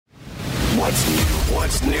What's new?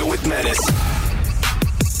 What's new with Menace?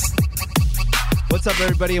 What's up,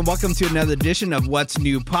 everybody, and welcome to another edition of What's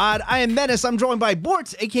New Pod. I am Menace. I'm joined by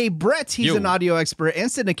Bort, a.k.a. Brett. He's an audio expert and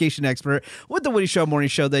syndication expert with the Woody Show morning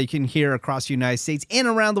show that you can hear across the United States and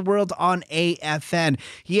around the world on AFN.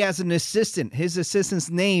 He has an assistant. His assistant's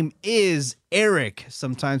name is Eric.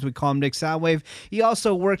 Sometimes we call him Nick Soundwave. He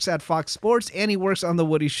also works at Fox Sports, and he works on the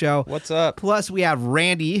Woody Show. What's up? Plus, we have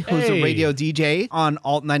Randy, who's a radio DJ on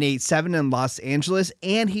Alt 987 in Los Angeles,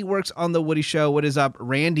 and he works on the Woody Show. What is up,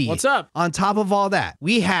 Randy? What's up? On top of all that,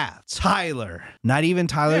 we have Tyler. Not even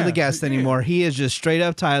Tyler the guest anymore. He is just straight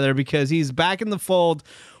up Tyler because he's back in the fold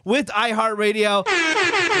with iHeartRadio.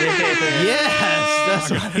 Yes,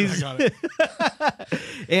 that's what he's. I got it.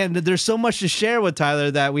 And there's so much to share with Tyler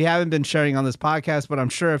that we haven't been sharing on this podcast, but I'm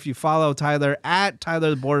sure if you follow Tyler at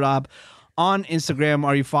Tyler Bordob on Instagram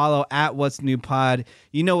or you follow at What's New Pod,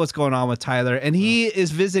 you know what's going on with Tyler. And he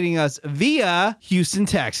is visiting us via Houston,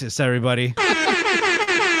 Texas, everybody.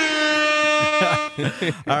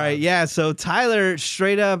 All right, yeah, so Tyler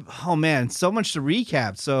straight up, oh man, so much to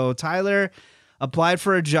recap. So Tyler applied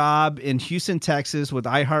for a job in Houston, Texas with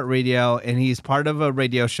iHeartRadio, and he's part of a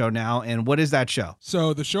radio show now. And what is that show?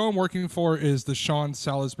 So the show I'm working for is the Sean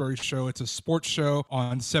Salisbury Show. It's a sports show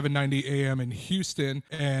on 790 AM in Houston.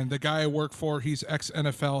 And the guy I work for, he's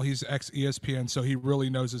ex-NFL, he's ex-ESPN, so he really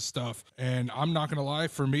knows his stuff. And I'm not going to lie,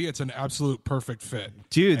 for me, it's an absolute perfect fit.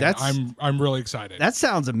 Dude, I'm really excited. That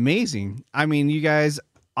sounds amazing. I mean, you guys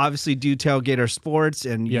obviously do Tailgater Sports,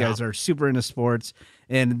 and you guys are super into sports.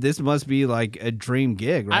 And this must be like a dream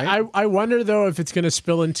gig, right? I wonder though if it's gonna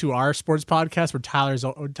spill into our sports podcast where Tyler's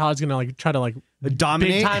gonna like try to like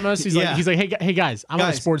dominate, big time us. He's like, hey guys, I'm on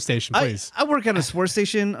a sports station, please. I work on a sports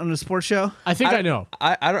station on a sports show. I think I know.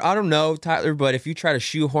 I don't know, Tyler, but if you try to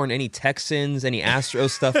shoehorn any Texans, any Astros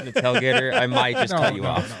stuff in the tailgater, I might just cut you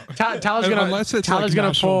off. Tyler's gonna unless it's Tyler's like gonna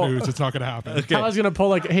national pull news, it's not gonna happen. Okay. Tyler's gonna pull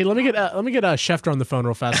like, hey, let me get Schefter on the phone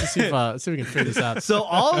real fast. Let's see if we can figure this out. So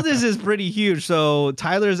all of this is pretty huge. So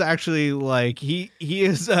Tyler's actually like he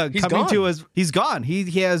is coming gone. to us. He's gone. He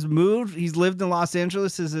has moved. He's lived in Los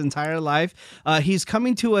Angeles his entire life. He's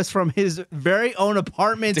coming to us from his very own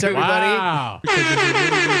apartment. Dude, everybody. Wow.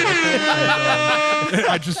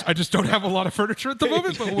 I just don't have a lot of furniture at the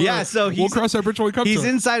moment. But So we'll cross that bridge when we come to it. He's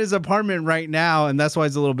inside his apartment right now, and that's why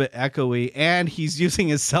it's a little bit echoey. And he's using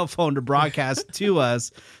his cell phone to broadcast to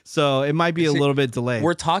us, so it might be a little bit delayed.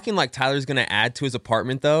 We're talking like Tyler's going to add to his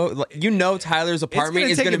apartment, though. Like, you know Tyler's apartment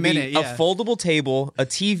is going to be a foldable table, a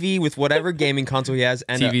TV with whatever gaming console he has,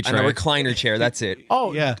 and a recliner chair. That's it.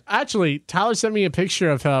 Oh, yeah. Actually, Tyler sent me a picture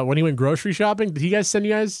of when he went grocery shopping. Did he send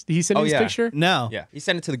you this picture? No. Yeah, he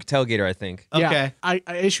sent it to the tailgater, I think. Okay. Yeah, I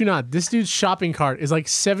issue not. This dude's shopping cart is like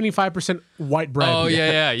 75% white bread. Oh,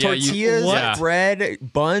 yeah. Tortillas, bread,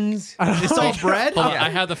 buns. It's all bread? Hold on, I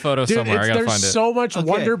have the photo somewhere. I gotta there's find it. so much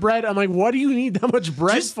Wonder Bread. I'm like, what do you need that much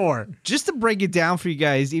bread for? Just to break it down for you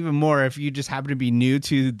guys even more, if you just happen to be new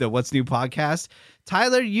to the What's New podcast,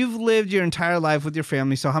 Tyler, you've lived your entire life with your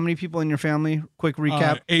family. So how many people in your family? Quick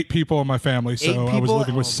recap. 8 people in my family, so I was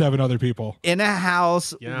living with 7 other people. In a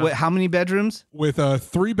house, with how many bedrooms? With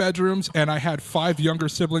 3 bedrooms, and I had 5 younger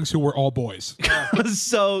siblings who were all boys.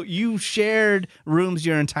 So you shared rooms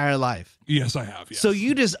your entire life. Yes, I have. Yes. So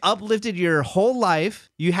you just uplifted your whole life.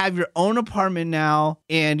 You have your own apartment now,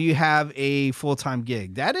 and you have a full-time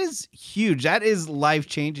gig. That is huge. That is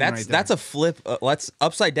life-changing right there. That's a flip. Let's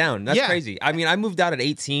upside down. That's crazy. I mean, I moved out at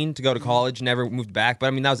 18 to go to college, never moved back. But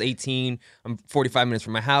I mean, that was 18. I'm 45 minutes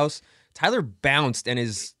from my house. Tyler bounced and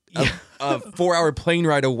is a 4-hour plane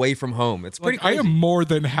ride away from home. It's pretty crazy. I am more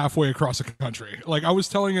than halfway across the country. Like, I was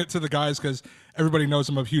telling it to the guys because everybody knows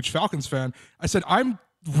I'm a huge Falcons fan. I said, I'm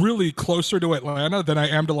really closer to Atlanta than I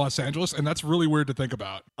am to Los Angeles, and that's really weird to think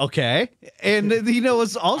about. Okay. And you know,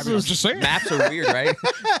 it's also I'm just saying. Maps are weird, right?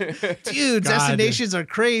 Dude, destinations are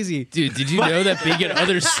crazy. Dude, did you know that being in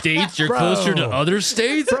other states, you're closer to other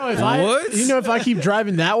states? Bro, if I keep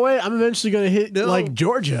driving that way, I'm eventually going to hit like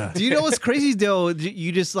Georgia. Do you know what's crazy though?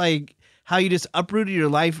 You just like how you just uprooted your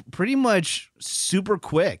life pretty much super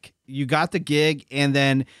quick. You got the gig, and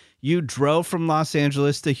then you drove from Los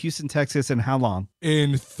Angeles to Houston, Texas, in how long?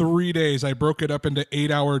 In 3 days, I broke it up into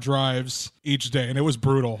 8-hour drives each day, and it was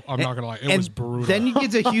brutal. I'm not going to lie. It was brutal. Then you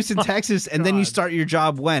get to Houston, Texas, and then you start your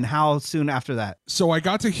job when? How soon after that? So I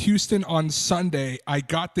got to Houston on Sunday. I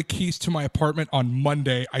got the keys to my apartment on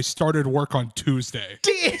Monday. I started work on Tuesday.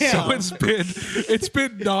 Damn! So it's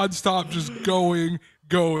been nonstop, just going.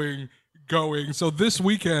 So this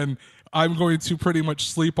weekend, I'm going to pretty much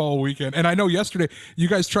sleep all weekend. And I know yesterday, you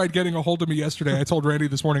guys tried getting a hold of me yesterday. I told Randy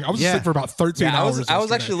this morning, I was asleep for about 13 hours. I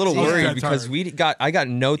was actually a little worried because I got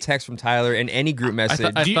no text from Tyler in any group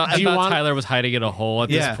message. I thought Tyler was hiding in a hole at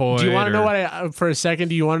this point. Do you want to know what for a second,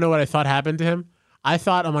 do you want to know what I thought happened to him? I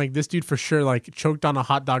thought, I'm like, this dude for sure like choked on a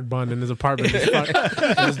hot dog bun in his apartment.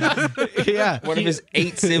 Yeah. One of his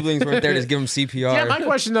 8 siblings weren't there to give him CPR. Yeah, my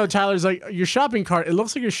question though, Tyler, is like your shopping cart. It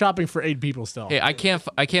looks like you're shopping for 8 people still. Hey, I can't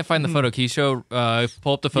find the photo. Can you show?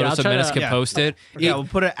 Pull up the photo so Menace can post it. Yeah, we'll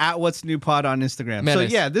put it at What's New Pod on Instagram.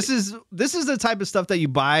 Menace. So yeah, this is the type of stuff that you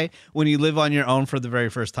buy when you live on your own for the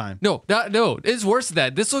very first time. No, it's worse than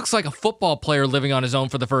that. This looks like a football player living on his own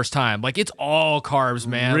for the first time. Like it's all carbs,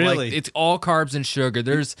 man. Really? Like, it's all carbs and sugar.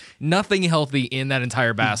 There's nothing healthy in that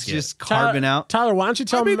entire basket. Just carving out. Tyler, why don't you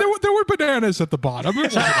tell me? there were bananas at the bottom.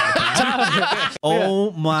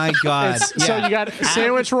 Oh my God. So you got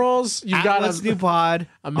sandwich rolls. You got What's New Pod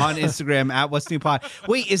on Instagram at What's New Pod.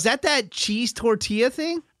 Wait, is that cheese tortilla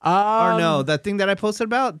thing? Or no, that thing that I posted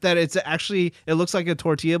about that it's actually it looks like a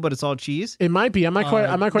tortilla, but it's all cheese. It might be. I'm not quite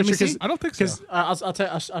sure because I don't think so.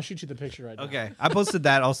 I'll shoot you the picture right now. Okay, I posted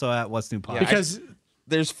that also at What's New Pod. Because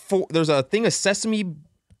There's a thing of sesame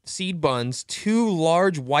seed buns, 2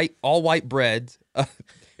 large all white breads.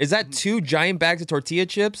 Is that 2 giant bags of tortilla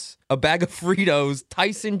chips, a bag of Fritos,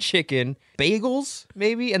 Tyson chicken, bagels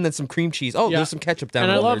maybe, and then some cream cheese? Oh, there's some ketchup down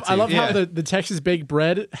there too. I love how the Texas baked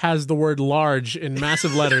bread has the word large in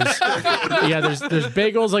massive letters. Yeah, there's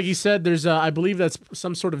bagels, like you said. There's I believe that's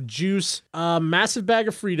some sort of juice. Massive bag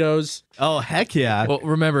of Fritos. Oh heck yeah! Well,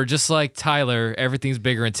 remember, just like Tyler, everything's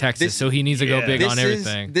bigger in Texas, so he needs to go big on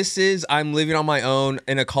everything. I'm living on my own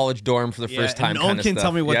in a college dorm for the first time. No one can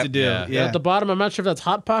tell me what to do. Yeah. At the bottom, I'm not sure if that's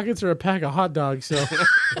Hot Pockets or a pack of hot dogs. So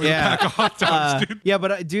yeah, Pack of hot dogs, dude. Yeah,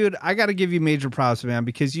 but dude, I got to give you major props, man,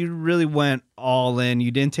 because you really went all in.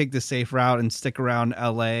 You didn't take the safe route and stick around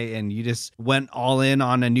LA, and you just went all in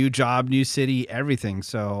on a new job, new city, everything.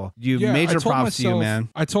 So major props to you, man.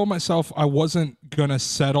 I told myself I wasn't gonna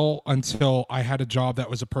settle until I had a job that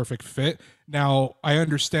was a perfect fit. Now I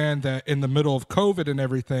understand that in the middle of COVID and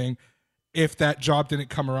everything, if that job didn't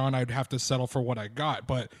come around, I'd have to settle for what I got.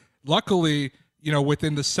 But luckily,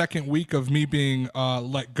 within the second week of me being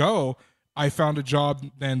let go, I found a job,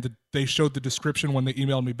 and they showed the description when they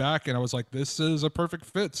emailed me back, and I was like, this is a perfect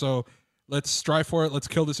fit. So let's strive for it. Let's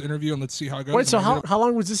kill this interview and let's see how it goes. Wait, so how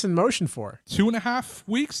long was this in motion for? 2.5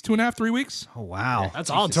 weeks, 2.5, 3 weeks. Oh wow, that's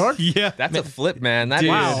all it took. Yeah, That's a flip, man.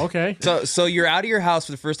 Wow. Okay. So you're out of your house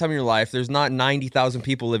for the first time in your life. There's not 90,000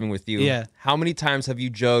 people living with you. Yeah. How many times have you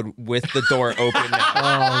Joed with the door open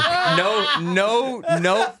now? No.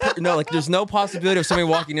 Like there's no possibility of somebody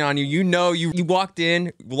walking in on you. You walked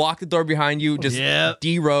in, locked the door behind you, just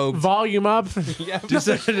derobed. Volume up. just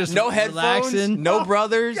No headphones, relaxing. no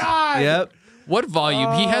brothers. God. Yep. What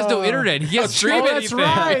volume? He has no internet. He can't stream That's anything.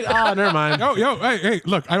 right. Oh, never mind. Hey,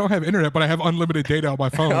 look, I don't have internet, but I have unlimited data on my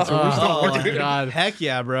phone. So we're still Oh my God, heck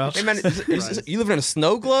yeah, bro. Hey man, you living in a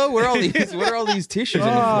snow globe? Where are all these tissues in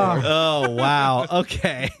the floor? Oh wow.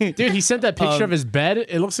 Okay. Dude, he sent that picture of his bed.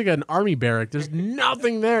 It looks like an army barrack. There's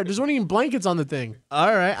nothing there. There's not even blankets on the thing.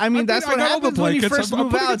 All right. I mean, that's I what got all the happens when you blankets. first I'm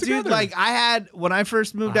move putting it out, dude. together. Like when I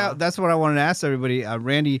first moved out, that's what I wanted to ask everybody.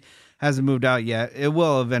 Randy hasn't moved out yet. It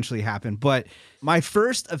will eventually happen. But my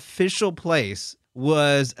first official place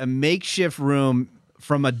was a makeshift room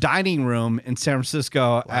from a dining room in San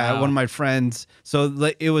Francisco at one of my friends.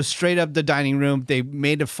 So it was straight up the dining room. They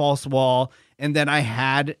made a false wall. And then I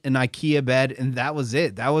had an IKEA bed, and that was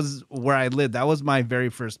it. That was where I lived. That was my very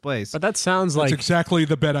first place. But that sounds That's like exactly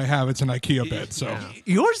the bed I have. It's an IKEA bed. So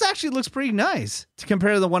Yours actually looks pretty nice to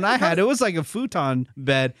compare to the one I had. It was like a futon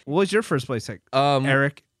bed. What was your first place,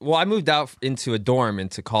 Eric? Well, I moved out into a dorm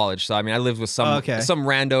into college. So, I mean, I lived with some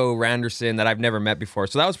rando Randerson that I've never met before.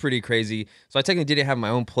 So that was pretty crazy. So I technically didn't have my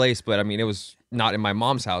own place, but I mean, it was not in my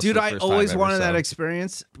mom's house. Dude, for the I first always time wanted ever, that so.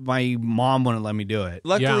 experience. My mom wouldn't let me do it.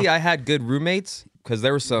 Luckily, I had good roommates because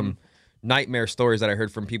there were some nightmare stories that I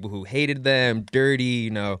heard from people who hated them,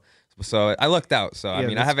 dirty, So I lucked out. So, I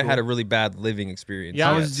mean, I haven't had a really bad living experience.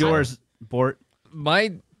 How was yours, Bort?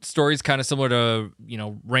 My story's kind of similar to,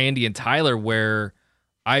 Randy and Tyler, where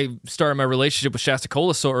I started my relationship with Shasta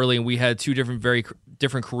Cola so early, and we had two very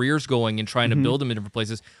different careers going and trying to build them in different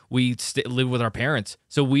places. We lived with our parents.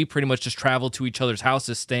 So we pretty much just traveled to each other's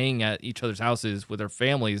houses, staying at each other's houses with our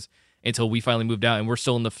families until we finally moved out, and we're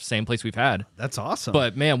still in the same place we've had. That's awesome.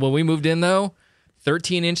 But, man, when we moved in, though,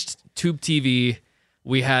 13-inch tube TV,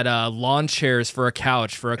 we had lawn chairs for a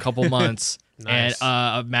couch for a couple months. Nice. And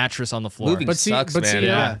a mattress on the floor. Moving sucks,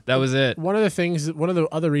 man. That was it. one of the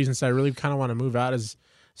other reasons I really kind of want to move out is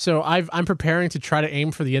So I'm preparing to try to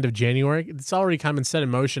aim for the end of January. It's already kind of been set in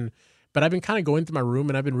motion, but I've been kind of going through my room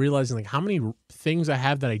and I've been realizing like how many things I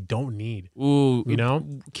have that I don't need. Ooh, you know,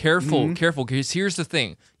 careful, because here's the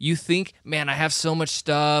thing. You think, man, I have so much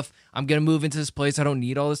stuff. I'm going to move into this place. I don't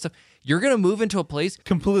need all this stuff. You're going to move into a place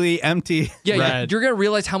completely empty. Yeah, you're going to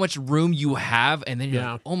realize how much room you have. And then you're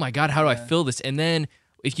like, oh my God, how do I fill this? And then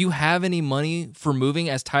if you have any money for moving,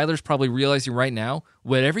 as Tyler's probably realizing right now,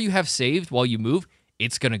 whatever you have saved while you move,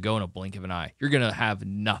 it's going to go in a blink of an eye. You're going to have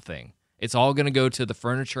nothing. It's all going to go to the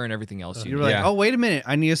furniture and everything else. You're like, oh, wait a minute.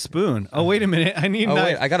 I need a spoon. Oh, wait a minute. I need a knife.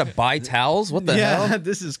 Wait, I got to buy towels? What the hell?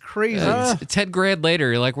 This is crazy. It's $10,000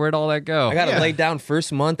 later. You're like, where'd all that go? I got to lay down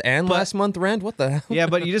first month and last month rent? What the hell? Yeah,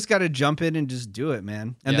 but you just got to jump in and just do it,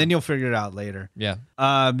 man. And then you'll figure it out later. Yeah.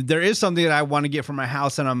 There is something that I want to get for my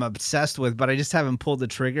house and I'm obsessed with, but I just haven't pulled the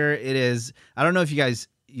trigger. It is, I don't know if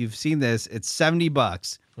you've seen this. It's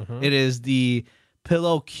 $70. It is the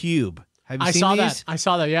Pillow Cube. Have you seen these? I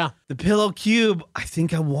saw that, yeah. The Pillow Cube, I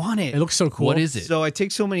think I want it. It looks so cool. What is it? So I take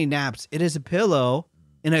so many naps. It is a pillow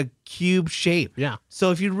in a cube shape. Yeah.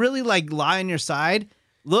 So if you really like lie on your side,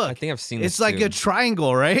 look. I think I've seen this It's like too. a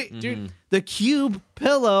triangle, right? Dude, the Cube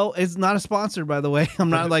pillow is not a sponsor, by the way. I'm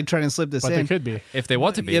not like trying to slip this But in. they could be. If they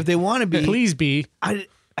want to be. If they want to be. Please be.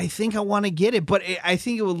 I think I want to get it, but I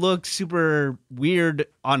think it would look super weird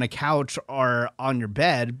on a couch or on your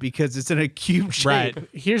bed because it's in a cube shape. Right.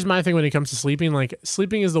 Here's my thing when it comes to sleeping. Like,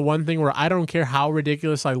 sleeping is the one thing where I don't care how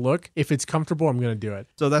ridiculous I look. If it's comfortable, I'm going to do it.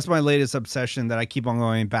 So that's my latest obsession that I keep on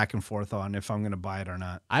going back and forth on if I'm going to buy it or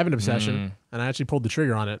not. I have an obsession, and I actually pulled the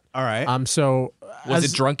trigger on it. All right. So Was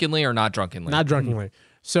it drunkenly or not drunkenly? Not drunkenly.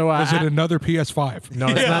 So Was it another PS5? No,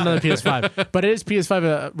 it's not another PS5, but it is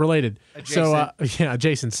PS5 related. So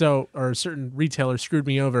adjacent. So, or a certain retailer screwed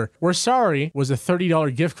me over. We're sorry was a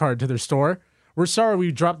 $30 gift card to their store. We're sorry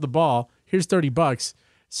we dropped the ball. Here's $30.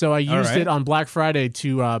 So I used it on Black Friday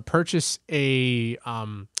to purchase a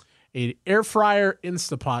air fryer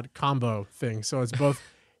Instapot combo thing. So it's both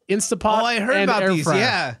Instapot. Oh, I heard and about air these. fryer.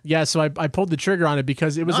 Yeah. Yeah. So I pulled the trigger on it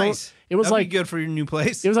because it was nice. It was That'd like be good for your new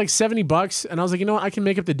place. It was like $70, and I was like, you know what? I can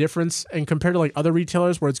make up the difference. And compared to like other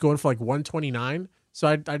retailers where it's going for like $129, so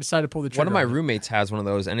I decided to pull the trigger. One of my on it. roommates has one of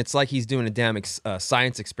those, and it's like he's doing a damn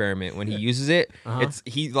science experiment when he uses it.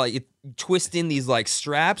 It twists in these like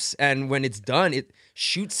straps, and when it's done, it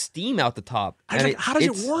shoots steam out the top. How does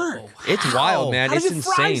it work? It's wild, man. How does It's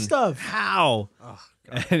it fry insane. stuff? How?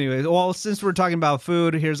 Anyways, well, since we're talking about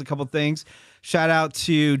food, here's a couple things. Shout out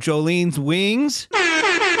to Jolene's Wings.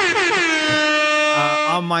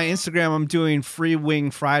 On my Instagram, I'm doing free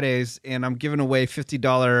Wing Fridays, and I'm giving away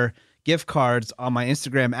 $50 gift cards on my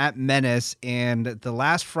Instagram at Menace. And the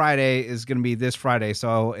last Friday is going to be this Friday.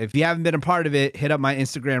 So if you haven't been a part of it, hit up my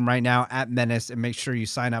Instagram right now at Menace and make sure you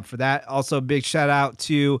sign up for that. Also, a big shout out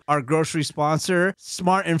to our grocery sponsor,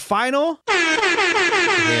 Smart and Final.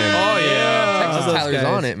 Oh yeah, Texas Those Tyler's guys.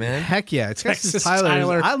 on it, man. Heck yeah, Texas Texas Tyler.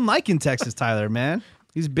 Tyler. I'm liking Texas Tyler, man.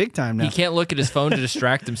 He's big time now. He can't look at his phone to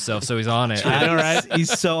distract himself, so he's on it. I know, right?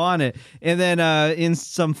 He's so on it. And then in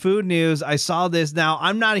some food news, I saw this. Now,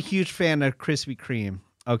 I'm not a huge fan of Krispy Kreme,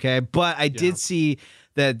 okay? But I did see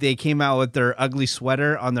that they came out with their ugly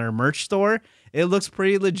sweater on their merch store. It looks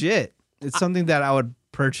pretty legit. It's something that I would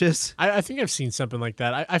purchase. I think I've seen something like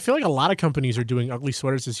that. I feel like a lot of companies are doing ugly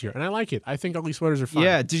sweaters this year, and I like it. I think ugly sweaters are fun.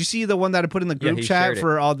 Yeah. Did you see the one that I put in the group he chat shared it.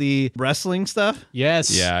 for all the wrestling stuff?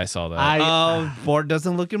 Yes. Yeah, I saw that. Oh, Board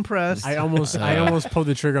doesn't look impressed. I almost pulled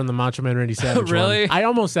the trigger on the Macho Man Randy Savage. Really? One. I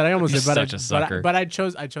almost did, You're but such a sucker. I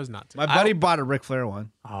chose not to. My buddy bought a Ric Flair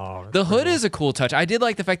one. Oh, that's The hood cool. is a cool touch. I did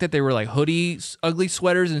like the fact that they were like hoodie ugly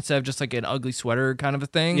sweaters instead of just like an ugly sweater kind of a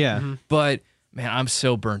thing. Yeah. Mhm. But man, I'm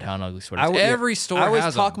so burnt out on ugly sweaters. Every store I always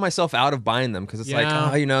has talk them. myself out of buying them because it's Yeah.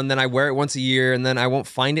 like, and then I wear it once a year, and then I won't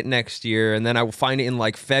find it next year, and then I will find it in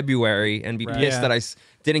like February and be pissed Yeah. that I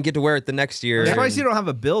didn't get to wear it the next year. I'm And surprised you don't have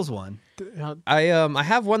a Bills one. I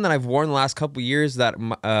have one that I've worn the last couple years that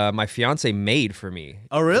my fiance made for me.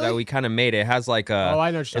 Oh, really? That we kind of made. It has like a. Oh,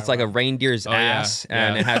 I know what you're It's talking like a reindeer's yeah. ass,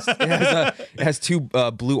 and Yeah. it has two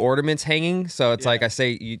blue ornaments hanging. So it's like I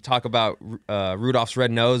say, you talk about Rudolph's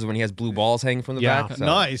red nose when he has blue balls hanging from the Yeah. back. So,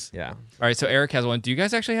 Nice. Yeah. All right, so Eric has one. Do you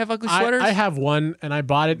guys actually have ugly sweaters? I have one, and I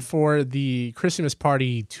bought it for the Christmas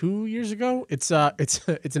party 2 years ago. It's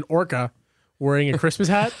an orca wearing a Christmas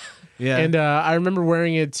hat. Yeah. And I remember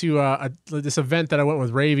wearing it to this event that I went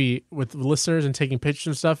with Ravy with listeners and taking pictures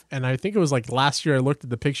and stuff. And I think it was like last year I looked at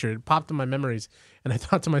the picture. It popped in my memories. And I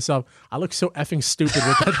thought to myself, I look so effing stupid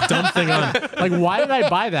with that dumb thing on. Like, why did I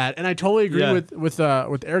buy that? And I totally agree Yeah.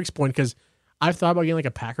 with Eric's point because I've thought about getting like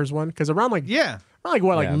a Packers one because around Yeah.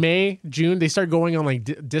 May, June, they start going on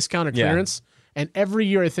like discount or Yeah. clearance. And every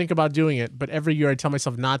year I think about doing it, but every year I tell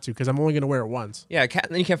myself not to because I'm only going to wear it once. Yeah, cat.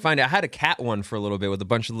 Then you can't find it. I had a cat one for a little bit with a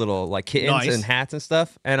bunch of little like kittens and hats and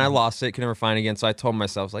stuff, and I lost it. Could never find it again. So I told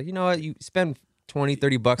myself, like, you know what? You spend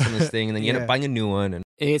 $20-$30 on this thing, and then you end up buying a new one. And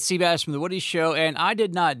it's Seabass from The Woody Show, and I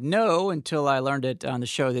did not know until I learned it on the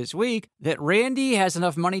show this week that Randy has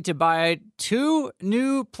enough money to buy 2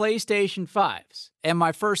 new PlayStation 5s. And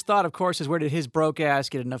my first thought, of course, is where did his broke ass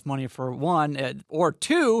get enough money for 1 or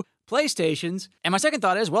 2 PlayStations? And my second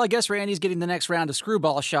thought is, well, I guess Randy's getting the next round of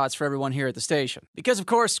screwball shots for everyone here at the station. Because, of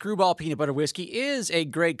course, Screwball Peanut Butter Whiskey is a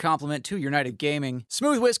great compliment to United Gaming.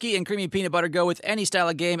 Smooth whiskey and creamy peanut butter go with any style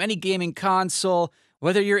of game, any gaming console.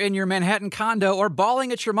 Whether you're in your Manhattan condo or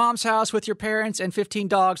balling at your mom's house with your parents and 15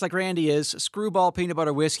 dogs like Randy is, Screwball Peanut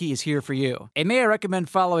Butter Whiskey is here for you. And may I recommend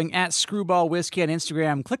following at Screwball Whiskey on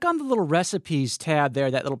Instagram. Click on the little recipes tab there,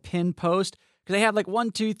 that little pinned post. Because they have like 1,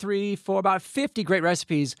 2, 3, 4, about 50 great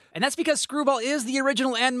recipes. And that's because Screwball is the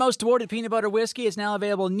original and most awarded peanut butter whiskey. It's now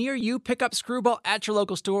available near you. Pick up Screwball at your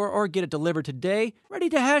local store or get it delivered today. Ready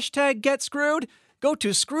to hashtag get screwed? Go to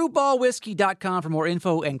screwballwhiskey.com for more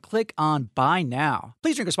info and click on Buy Now.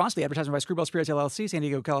 Please drink responsibly. Advertisement by Screwball Spirits LLC, San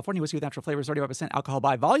Diego, California. Whiskey with natural flavors, 35% alcohol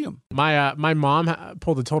by volume. My mom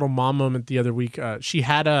pulled a total mom moment the other week. She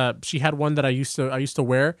had one that I used to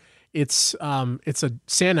wear. It's a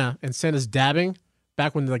Santa, and Santa's dabbing.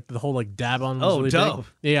 Back when like the whole like dab on was really dope.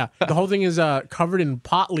 big. Yeah. The whole thing is covered in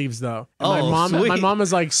pot leaves though. And sweet. my mom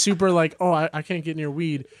is like super like, oh, I can't get near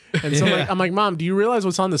weed. And so I'm like, Mom, do you realize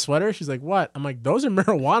what's on the sweater? She's like, what? I'm like, those are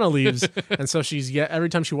marijuana leaves. And so every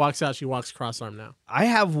time she walks out, she walks cross-armed now. I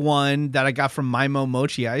have one that I got from Maimo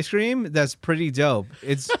Mochi ice cream that's pretty dope.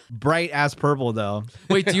 It's bright ass purple though.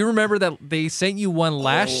 Wait, do you remember that they sent you one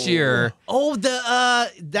last year? Oh,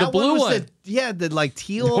 that blue one was one. the like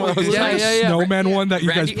teal. Yeah. Snowman one that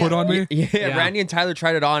you guys put on me. Yeah, Randy and Tyler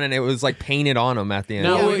tried it on, and it was like painted on them at the end.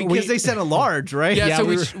 No, Because they sent a large, right? Yeah,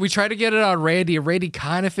 so we tried to get it on Randy, and Randy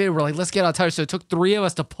kind of fit. We're like, let's get it on Tyler. So it took 3 of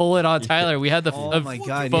us to pull it on Tyler. We had the my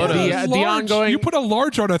God, photos. yeah. The ongoing You put a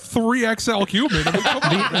large on a 3XL human. I mean,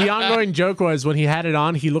 come on. the ongoing joke was when he had it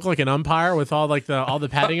on, he looked like an umpire with all the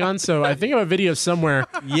padding on. So I think of a video somewhere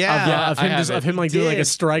Yeah. of him like doing like a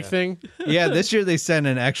strike thing. Yeah, this year they sent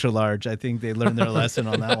an extra large. I think they learned their lesson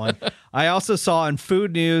on that one. I also saw in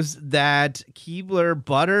food news that Keebler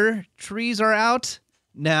butter trees are out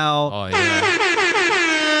now. Oh yeah.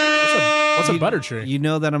 What's a butter tree? You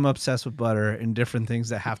know that I'm obsessed with butter and different things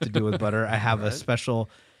that have to do with butter. I have a special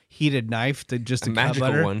heated knife to cut magical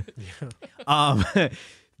butter. one.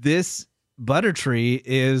 This butter tree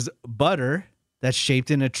is butter that's shaped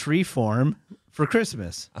in a tree form for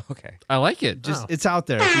Christmas. Okay. I like it. It's out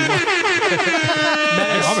there. If you want.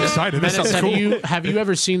 I'm excited. This Menace, sounds cool. have you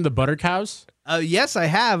ever seen the butter cows? Yes, I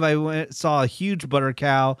have. Saw a huge butter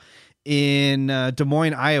cow in Des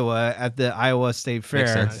Moines, Iowa, at the Iowa State Fair.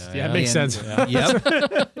 Makes sense. Yeah, it makes sense. Yep,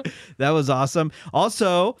 that was awesome.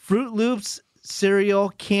 Also, Fruit Loops cereal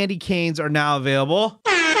candy canes are now available.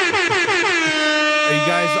 Are you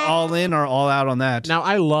guys all in or all out on that? Now,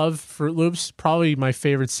 I love Fruit Loops, probably my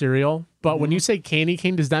favorite cereal. But when you say candy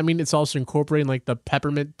cane, does that mean it's also incorporating like the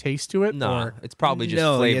peppermint taste to it? No, or? it's probably just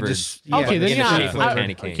No, yeah, flavored. Okay, then in a yeah, shape of a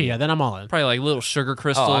candy cane. okay, yeah, then I'm all in. Probably like little sugar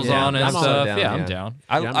crystals yeah. on it and I'm also stuff. down, yeah, yeah.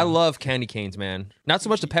 I'm down. I love candy canes, man. Not so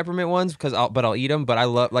much the peppermint ones but I'll eat them. But I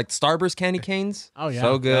love like Starburst candy canes. Oh, yeah.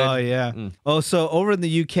 So good. Oh, yeah. Oh, so over in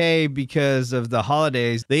the UK, because of the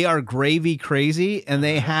holidays, they are gravy crazy, and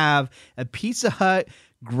they have a Pizza Hut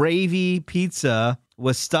gravy pizza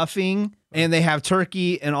with stuffing, and they have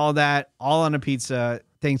turkey and all that, all on a pizza,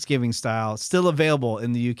 Thanksgiving style. Still available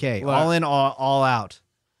in the UK. All in, all out.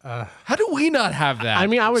 How do we not have that? I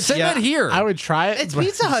mean, I would send that here. I would try it. It's but-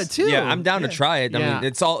 Pizza Hut, too. Yeah, I'm down to try it. I Yeah. mean,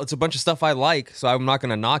 it's a bunch of stuff I like, so I'm not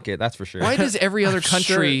gonna knock it. That's for sure. Why does every other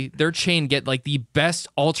country, their chain, get like the best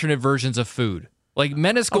alternate versions of food? Like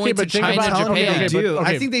Menace going to but think China, about- Japan. okay, They do. but-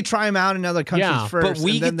 I think they try them out in other countries Yeah. first. But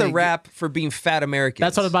we and then get the they rap for being fat Americans.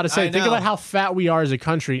 That's what I was about to say. I Think know. about how fat we are as a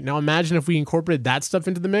country. Now imagine if we incorporated that stuff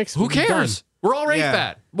into the mix. Who we'd be cares? done. We're already Yeah.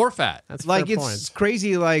 fat. More fat. That's a Like, fair it's point.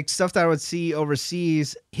 crazy. Like, stuff that I would see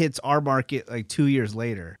overseas hits our market like 2 years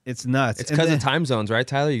later. It's nuts. It's And because then- of time zones, right,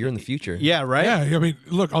 Tyler? You're in the future. Yeah, right? Yeah, I mean,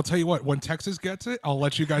 look, I'll tell you what. When Texas gets it, I'll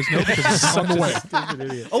let you guys know because it's on the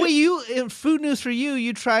way. Oh, wait, in food news for you,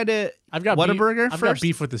 you tried it. I've got Whataburger I've first? got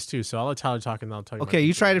beef with this too, so I'll let Tyler talk and I'll tell you. Okay,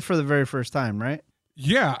 you tried it for the very first time, right?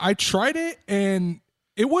 Yeah, I tried it and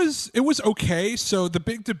it was okay. So the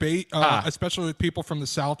big debate, especially with people from the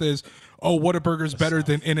South, is, oh, Whataburger's better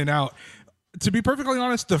than In-N-Out. To be perfectly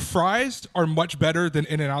honest, the fries are much better than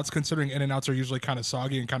In-N-Outs, considering In-N-Outs are usually kind of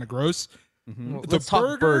soggy and kind of gross. Let's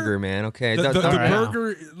talk burger, man. Okay. The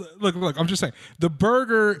burger. Look. I'm just saying the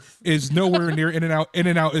burger is nowhere near In-N-Out.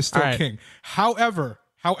 In-N-Out is still king. However,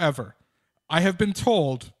 I have been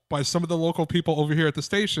told by some of the local people over here at the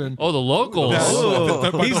station. Oh, the locals.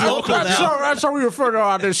 He's local now. That's how we refer to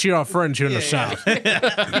our this here friends here in the South.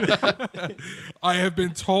 I have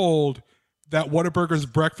been told that Whataburger's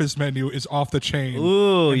breakfast menu is off the chain.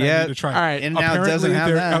 Ooh, and yeah. I need to try it. All right. In-N-Out doesn't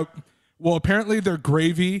have that. Apparently their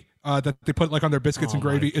gravy that they put like on their biscuits and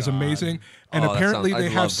gravy is amazing, and apparently they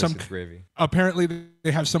have some. Gravy. Apparently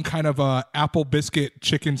they have some kind of apple biscuit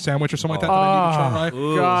chicken sandwich or something like that I need to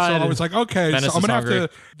try. God. So I was like, okay, Dennis so I'm is gonna have hungry.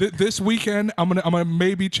 to this weekend. I'm gonna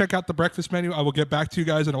maybe check out the breakfast menu. I will get back to you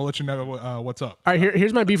guys and I'll let you know what's up. All right,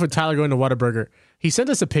 here's my beef with Tyler going to Whataburger. He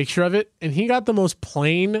sent us a picture of it, and he got the most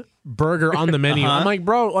plain burger on the menu. I'm like,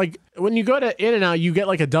 bro, like when you go to In-N-Out, you get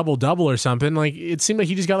like a double or something. Like it seemed like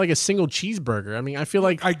he just got like a single cheeseburger. I mean, I feel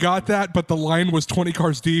like I got that, but the line was 20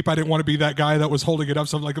 cars deep. I didn't want to be that guy that was holding it up.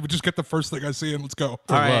 So I'm like, just get the first thing I see and let's go. All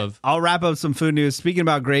right, love. I'll wrap up some food news. Speaking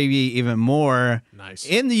about gravy even more. Nice.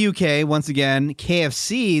 In the UK, once again,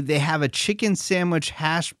 KFC, they have a chicken sandwich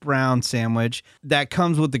hash brown sandwich that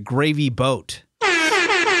comes with the gravy boat.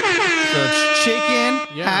 So it's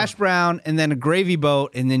chicken, hash brown, and then a gravy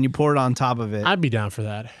boat, and then you pour it on top of it. I'd be down for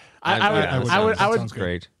that. That I would sounds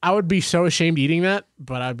great. I would be so ashamed eating that,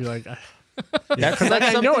 but I'd be like, That's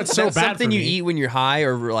I know it's so that's bad something for you me. eat when you're high,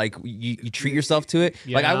 or like you treat yourself to it.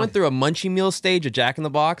 Like I Yeah. went through a munchie meal stage at Jack in the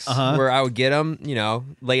Box where I would get them,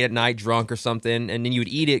 late at night, drunk or something, and then you would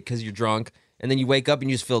eat it because you're drunk, and then you wake up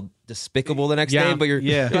and you just feel despicable the next day. But you're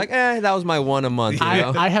like, that was my one a month.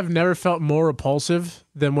 I have never felt more repulsive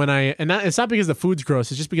than when it's not because the food's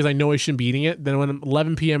gross, it's just because I know I shouldn't be eating it. Then when I'm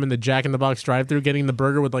 11 p.m. in the Jack in the Box drive-thru getting the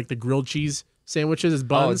burger with like the grilled cheese sandwiches as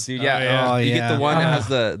buns. Dude, yeah. You get the one that has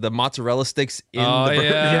the mozzarella sticks in the burger.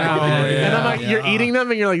 And I'm like, you're eating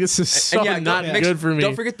them and you're like, this is so not good for me.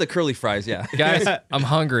 Don't forget the curly fries, Guys, I'm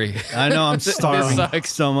hungry. I know, I'm starving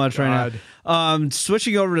sucks. so much right now.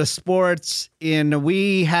 Switching over to sports, and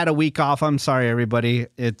we had a week off. I'm sorry, everybody.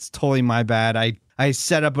 It's totally my bad. I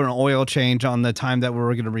set up an oil change on the time that we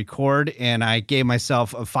were going to record, and I gave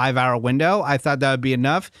myself a 5-hour window. I thought that would be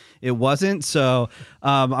enough. It wasn't. So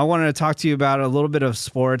I wanted to talk to you about a little bit of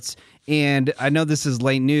sports. And I know this is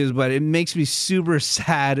late news, but it makes me super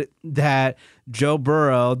sad that Joe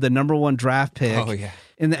Burrow, the #1 draft pick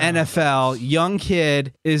in the NFL, young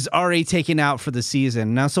kid, is already taken out for the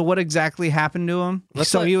season. Now, so what exactly happened to him?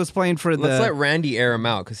 He was playing for Let's let Randy air him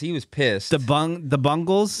out because he was pissed. the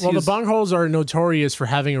Bungles. Well, the Bungholes are notorious for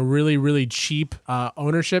having a really, really cheap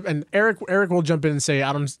ownership. And Eric will jump in and say,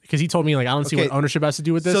 I don't, because he told me, like, I don't see what ownership has to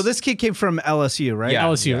do with this. So this kid came from LSU, right? Yeah.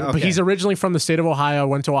 LSU. But he's originally from the state of Ohio,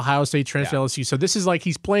 went to Ohio State, transferred to LSU. So this is like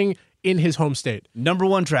he's playing in his home state.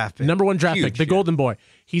 #1 draft pick. #1 draft pick, the Golden Boy.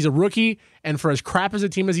 He's a rookie, and for as crap as a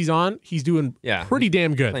team as he's on, he's doing pretty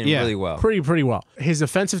damn good. Playing really well. Pretty well. His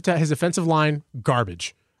offensive line,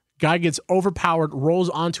 garbage. Guy gets overpowered, rolls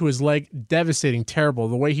onto his leg, devastating, terrible.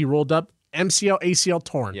 The way he rolled up, MCL, ACL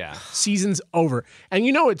torn. Yeah. Season's over. And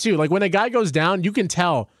you know it too. Like when a guy goes down, you can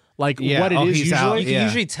tell what it is he's usually. out. You can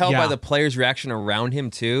usually tell by the player's reaction around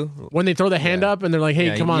him too. When they throw the hand up and they're like,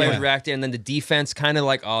 "Hey, come on!" He reacted, and then the defense kind of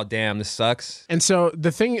like, "Oh, damn, this sucks." And so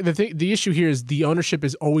the issue here is the ownership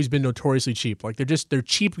has always been notoriously cheap. Like they're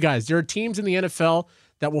cheap guys. There are teams in the NFL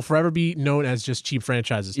that will forever be known as just cheap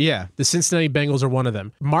franchises. Yeah. The Cincinnati Bengals are one of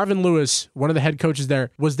them. Marvin Lewis, one of the head coaches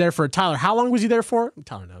there, was there for Tyler. How long was he there for?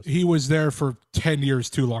 Tyler knows. He was there for 10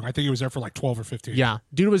 years too long. I think he was there for like 12 or 15. Yeah.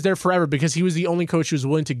 Dude was there forever because he was the only coach who was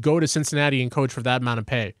willing to go to Cincinnati and coach for that amount of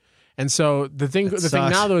pay. And so the thing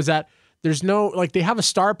now though is that there's no, like, they have a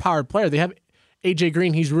star powered player. They have AJ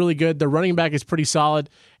Green, he's really good. Their running back is pretty solid,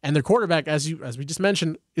 and their quarterback, as we just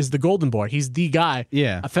mentioned, is the Golden Boy. He's the guy.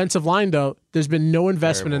 Yeah. Offensive line though, there's been no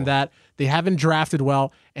investment in that. They haven't drafted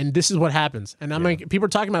well, and this is what happens. And I'm like, people are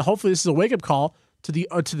talking about. Hopefully, this is a wake up call to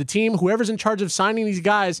the team, whoever's in charge of signing these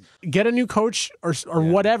guys. Get a new coach or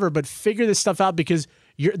whatever, but figure this stuff out because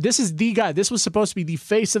this is the guy. This was supposed to be the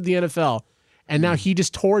face of the NFL. And now he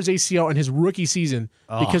just tore his ACL in his rookie season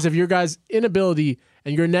because of your guys' inability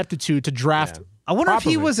and your ineptitude to draft. I wonder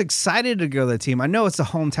properly. if he was excited to go to the team. I know it's a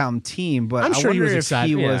hometown team, but I'm sure I he wonder was if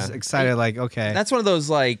he excited. was excited. Like, okay, That's one of those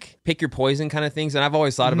like pick your poison kind of things, and I've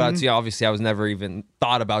always thought about it too. Obviously, I was never even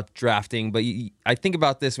thought about drafting, but I think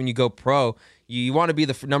about this when you go pro. You want to be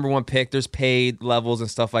the number one pick. There's paid levels and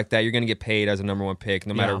stuff like that. You're going to get paid as a number one pick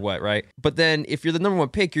no matter what, right? But then if you're the number one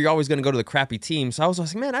pick, you're always going to go to the crappy team. So I was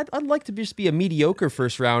like, man, I'd like to just be a mediocre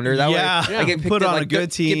first rounder. That way I get picked put on a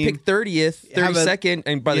good team. Get picked 30th, 32nd,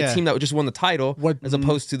 and by the team that just won the title, as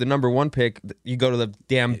opposed to the number one pick, you go to the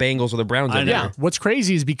damn Bengals or the Browns. Yeah. What's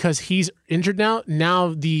crazy is because he's injured now.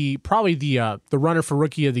 Now the runner for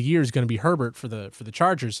rookie of the year is going to be Herbert for the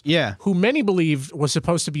Chargers. Yeah, who many believed was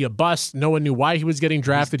supposed to be a bust. No one knew why he was getting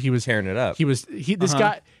drafted. He was tearing it up. This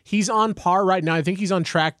guy. He's on par right now. I think he's on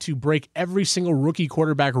track to break every single rookie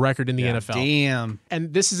quarterback record in the NFL. Damn.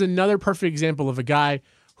 And this is another perfect example of a guy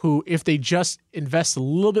who, if they just invest a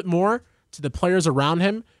little bit more to the players around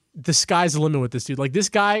him, the sky's the limit with this dude. Like this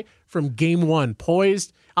guy from game one,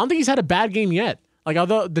 poised. I don't think he's had a bad game yet. Like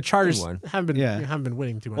although the Chargers haven't been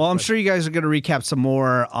winning too much. Well, I'm sure you guys are going to recap some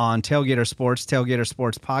more on Tailgater Sports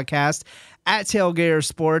Podcast at Tailgater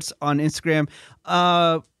Sports on Instagram.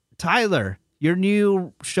 Tyler, your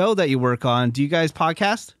new show that you work on, do you guys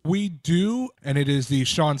podcast? We do, and it is the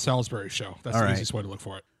Sean Salisbury Show. That's the easiest way to look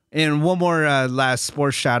for it. And one more last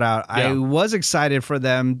sports shout out. Yeah. I was excited for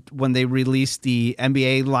them when they released the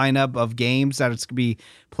NBA lineup of games that it's going to be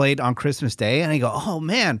played on Christmas Day. And I go, oh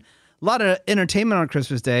man, a lot of entertainment on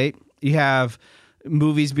Christmas Day. You have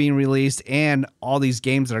movies being released and all these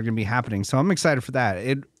games that are going to be happening. So I'm excited for that.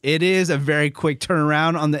 It is a very quick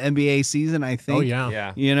turnaround on the NBA season, I think. Oh yeah.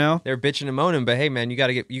 Yeah. You know? They're bitching and moaning, but hey man, you got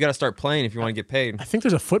to start playing if you want to get paid. I think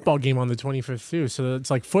there's a football game on the 25th too. So it's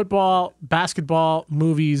like football, basketball,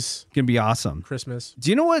 movies. It's going to be awesome. Christmas. Do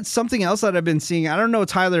you know what? Something else that I've been seeing, I don't know,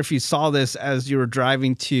 Tyler, if you saw this as you were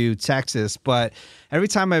driving to Texas, but every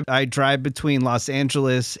time I drive between Los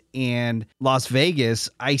Angeles and Las Vegas,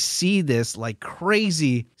 I see this like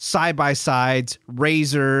crazy side-by-sides,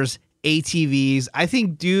 Razors, ATVs. I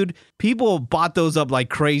think, dude, people bought those up like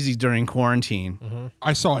crazy during quarantine. Mm-hmm.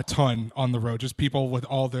 I saw a ton on the road, just people with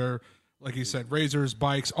all their, like you said, Razors,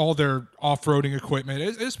 bikes, all their off-roading equipment.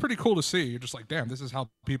 It's pretty cool to see. You're just like, damn, this is how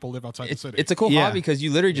people live outside the city. It's a cool hobby because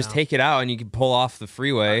you literally just take it out and you can pull off the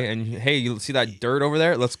freeway and hey, you see that dirt over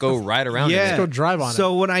there? Let's go ride around it. Let's go drive on it.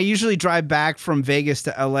 So when I usually drive back from Vegas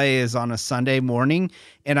to LA is on a Sunday morning,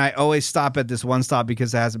 and I always stop at this one stop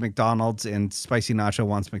because it has a McDonald's and Spicy Nacho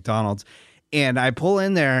wants McDonald's. And I pull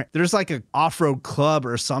in there. There's like an off-road club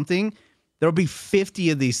or something. There'll be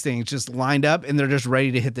 50 of these things just lined up, and they're just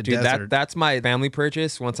ready to hit the desert. That's my family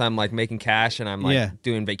purchase. Once I'm like making cash and I'm like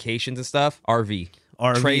doing vacations and stuff, RV.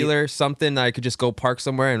 Trailer, something that I could just go park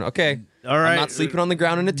somewhere and all right. I'm not sleeping on the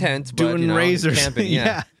ground in a tent, but doing Razors. Camping.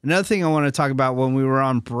 Yeah. Another thing I want to talk about when we were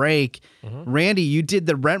on break, Randy, you did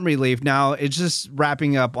the rent relief. Now it's just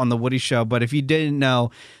wrapping up on the Woody Show, but if you didn't know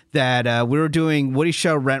that we were doing Woody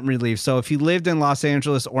Show rent relief. So if you lived in Los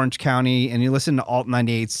Angeles, Orange County, and you listened to Alt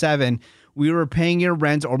 98.7, we were paying your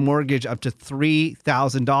rent or mortgage up to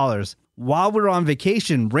 $3,000. While we were on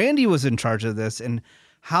vacation, Randy was in charge of this. And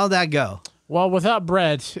how'd that go? Well, without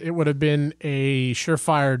Brett, it would have been a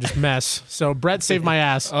surefire just mess. So Brett saved my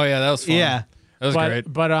ass. Oh yeah, that was fun. Yeah. That was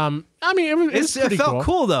great. But I mean, it felt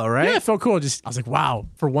cool though, right? Yeah, it felt cool. I was like, wow,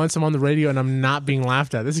 for once I'm on the radio and I'm not being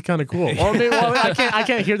laughed at. This is kind of cool. I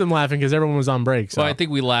can't hear them laughing because everyone was on break. So. Well, I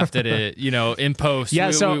think we laughed at it, in post. Yeah,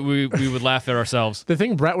 we would laugh at ourselves. The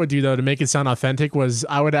thing Brett would do though to make it sound authentic was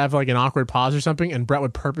I would have like an awkward pause or something, and Brett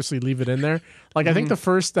would purposely leave it in there. Like I think the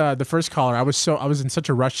first caller, I was in such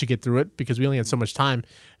a rush to get through it because we only had so much time.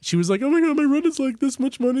 She was like, "Oh my god, my rent is like this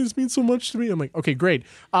much money. This means so much to me." I'm like, "Okay, great."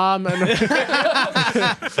 And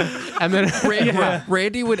then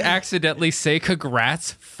Randy would accidentally say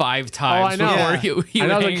 "congrats" 5 times. Oh, I know. Before he I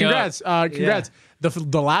know. would Like, congrats.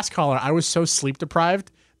 The last caller, I was so sleep deprived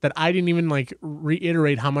that I didn't even like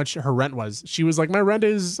reiterate how much her rent was. She was like, "My rent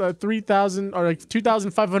is $3,000 or like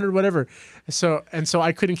 $2,500, whatever." So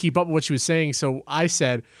I couldn't keep up with what she was saying. So I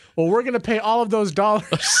said, "Well, we're gonna pay all of those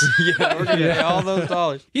dollars." Yeah, we're gonna pay all those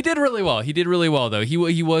dollars. He did really well though.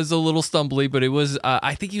 He was a little stumbly, but it was.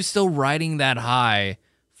 I think he was still riding that high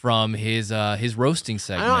from his roasting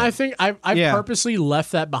segment. I think I purposely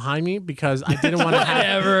left that behind me because I didn't want to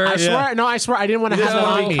have it. I swear I didn't want to have it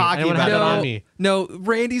on me. I didn't want to have it on me. No,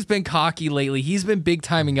 Randy's been cocky lately. He's been big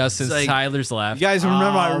timing us since Tyler's left. You guys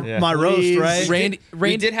remember my roast, right?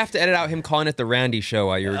 Randy did have to edit out him calling it the Randy Show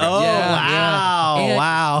while you were gone.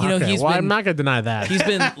 Wow. I'm not gonna deny that. He's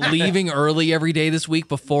been leaving early every day this week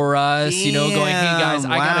before us. Going, "Hey guys,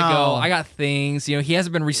 I gotta go. I got things." He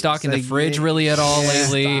hasn't been restocking the fridge really at all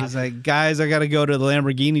lately. I was like, "Guys, I gotta go to the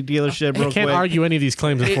Lamborghini dealership real quick." I can't argue any of these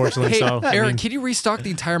claims, unfortunately. Eric, can you restock the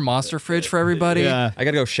entire Monster fridge for everybody? Yeah. I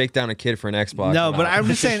gotta go shake down a kid for an Xbox. No, but I'm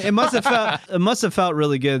just saying it must have felt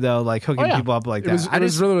really good though, like hooking people up like that. It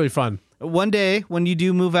was really, really fun. One day when you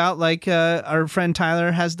do move out, like our friend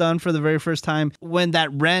Tyler has done for the very first time, when that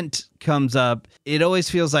rent comes up, it always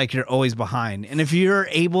feels like you're always behind. And if you're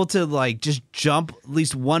able to like just jump at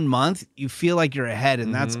least 1 month, you feel like you're ahead,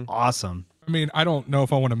 and that's awesome. I mean, I don't know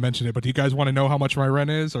if I want to mention it, but do you guys want to know how much my rent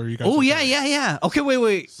is? Or you guys? Oh, yeah. Okay,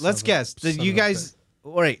 wait. Let's guess. Did you guys...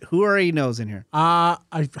 All right, who already knows in here? I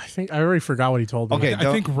think I already forgot what he told me. Okay,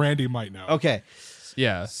 I think Randy might know. Okay.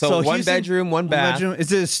 Yeah. So one Houston, bedroom, one bath. bedroom.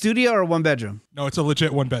 Is it a studio or one bedroom? No, it's a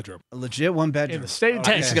legit 1 bedroom. A legit one bedroom. In the state of This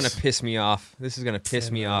Texas. is gonna piss me off.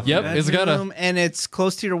 Yep, it's gonna. Bedroom, and it's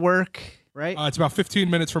close to your work, right? It's about 15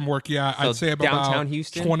 minutes from work. Yeah, So I'd say about downtown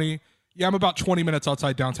Houston? 20. Yeah, I'm about 20 minutes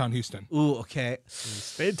outside downtown Houston. Ooh, okay.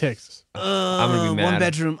 State of Texas. I'm gonna be mad. One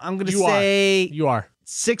bedroom. I'm gonna You say You are.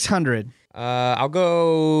 600. I'll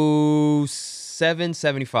go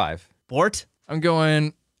 775. Bort. I'm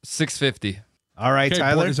going 650. All right, Okay,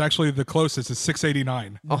 Tyler. Bort is actually the closest. It's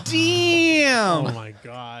 689. Damn. Oh my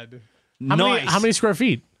God. Nice. How many square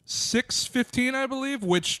feet? 615, I believe.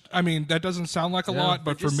 Which I mean, that doesn't sound like a lot,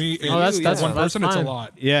 but for me, Oh, that's one that's person, it's a fine.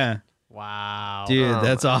 lot. Yeah, Wow. dude,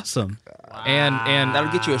 that's awesome. And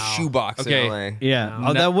That'll get you a shoebox Okay. in LA. Yeah.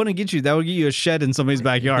 Oh, that wouldn't get you. That would get you a shed in somebody's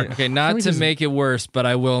backyard. okay, not we to just- make it worse, but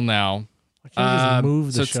I will now. Can we just move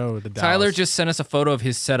the so show to Dallas? Tyler just sent us a photo of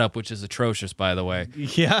his setup, which is atrocious, by the way.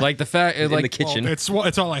 Yeah. Like the fact, In like the kitchen. It's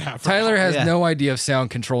all I have. Tyler has Yeah. no idea of sound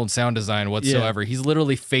control and sound design whatsoever. He's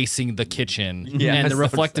literally facing the kitchen, Yeah, and the so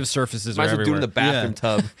reflective surfaces Might are as well do everywhere. in the bathroom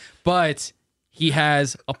tub. But he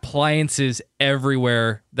has appliances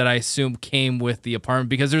everywhere that I assume came with the apartment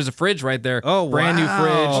because there's a fridge right there. Oh, brand wow. new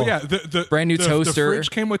fridge. Oh yeah, the Brand new the toaster. fridge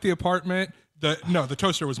came with the apartment. The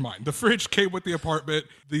toaster was mine. The fridge came with the apartment.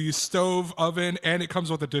 The stove, oven, and it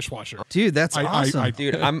comes with a dishwasher. Dude, that's awesome.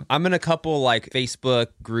 Dude, I'm in a couple like Facebook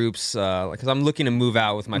groups because I'm looking to move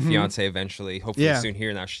out with my fiance eventually. Hopefully Yeah. soon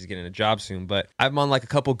here. Now she's getting a job soon. But I'm on like a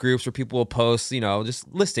couple groups where people will post, just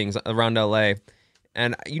listings around LA.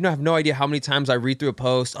 And I have no idea how many times I read through a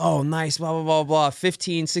post. Oh, nice, blah, blah, blah, blah.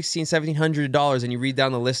 $1,500, $1,600, $1,700. And you read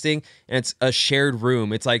down the listing and it's a shared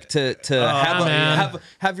room. It's like to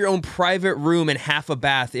have your own private room and half a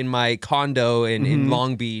bath in my condo in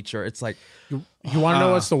Long Beach. Or it's like, You want to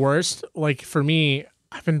know what's the worst? Like for me,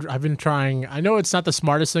 I've been trying. I know it's not the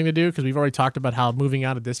smartest thing to do because we've already talked about how moving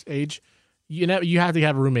out at this age, you have to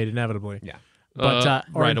have a roommate inevitably. yeah. But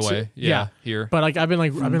right away. Yeah, here. But like I've been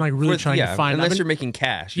really trying to find. Unless I've been- you're making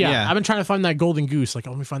cash. Yeah, I've been trying to find that golden goose. Like,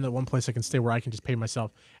 let me find that one place I can stay where I can just pay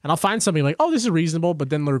myself. And I'll find something like, oh, this is reasonable. But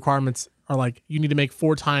then the requirements are like, you need to make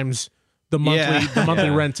 4 times the monthly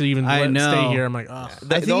rent to even I know. stay here. I'm like, oh,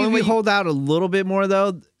 I think only if way you hold out a little bit more,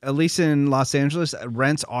 though, at least in Los Angeles,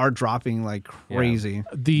 rents are dropping like crazy.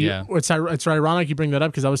 it's ironic you bring that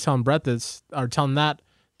up because I was telling Brett telling that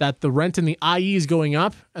the rent in the IE is going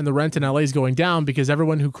up and the rent in LA is going down because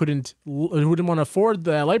everyone who didn't want to afford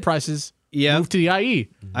the LA prices moved to the IE.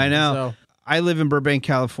 I know. So- I live in Burbank,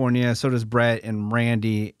 California. So does Brett and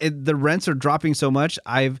Randy. The rents are dropping so much.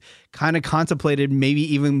 I've kind of contemplated maybe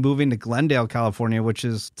even moving to Glendale, California, which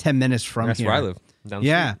is 10 minutes from That's here. where I live. Down the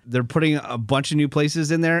Yeah, street. they're putting a bunch of new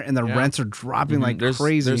places in there, and the rents are dropping like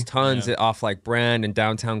crazy. There's tons off like Brand and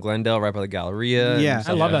downtown Glendale, right by the Galleria. and Yeah.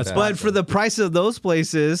 stuff I love like that spot. But for the price of those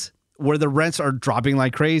places where the rents are dropping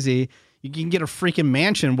like crazy, you can get a freaking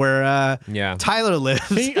mansion where Tyler lives.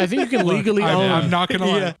 I think you can legally own. I'm not gonna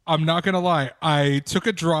lie. I'm not gonna lie. I took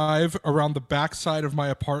a drive around the backside of my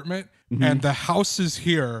apartment, and the houses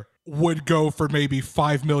here would go for maybe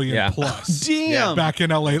 $5 million plus. Damn. Back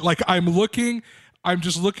in LA, like I'm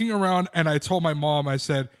just looking around, and I told my mom, I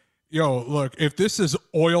said, yo, look, if this is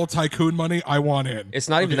oil tycoon money, I want in. It's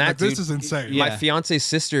not even that, like, This dude. is insane. My fiance's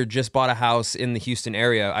sister just bought a house in the Houston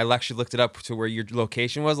area. I actually looked it up to where your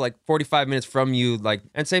location was, like 45 minutes from you. Like,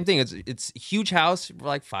 and same thing. It's a huge house,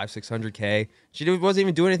 like $500-600K. She wasn't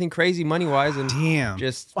even doing anything crazy money wise, and Damn.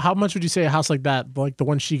 just How much would you say a house like that, like the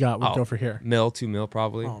one she got, would go for here? $2 million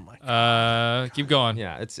probably. Oh my god! Keep going.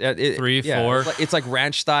 Yeah, it's 3, yeah, 4. It's like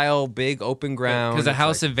ranch style, big open ground. Because a It's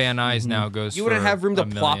house like, in Van Nuys now goes. you wouldn't for have room to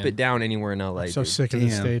 $1 plop million. it down anywhere in LA. So dude. sick of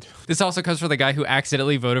this Damn. state. This also comes from the guy who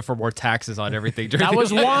accidentally voted for more taxes on everything. during That the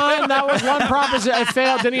was election. one. That was one proposition. I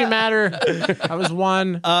failed. Didn't even matter. That was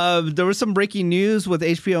one. There was some breaking news with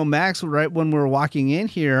HBO Max right when we were walking in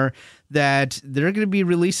here that they're going to be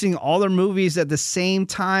releasing all their movies at the same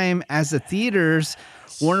time as the theaters.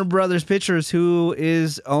 Warner Brothers Pictures, who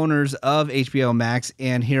is owners of HBO Max,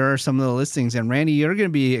 and here are some of the listings. And Randy, you're going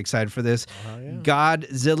to be excited for this.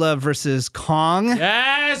 Godzilla versus Kong,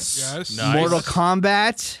 Yes. Yes. Nice. Mortal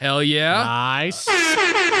Kombat, Hell yeah. Nice.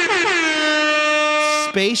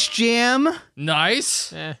 Space Jam,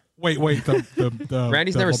 Nice. Wait. The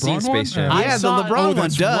Randy's the never LeBron seen one? Space Jam. Yeah, the LeBron one,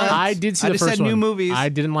 that's duh. right. I did see I the just first said one. new movies. I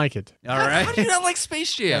didn't like it All right. How do you not like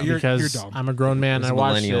Space Jam? You're because dumb. I'm a grown man. He's I a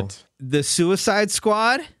watched millennial. it. The Suicide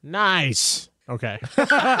Squad. Nice. Okay.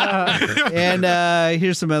 And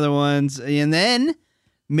here's some other ones. And then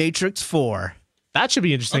Matrix 4. That should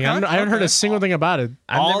be interesting. Okay, I haven't heard okay. a single thing about it.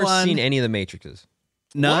 I've All never on- seen any of the Matrixes.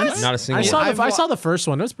 None? Not a single I one. saw I saw the first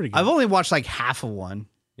one. That was pretty good. I've only watched like half of one.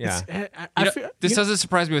 Yeah. I You know, feel- this doesn't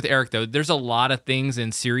surprise me with Eric though. There's a lot of things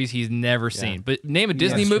in series he's never seen. But name a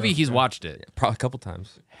Disney that's movie, true. he's watched it. Probably a couple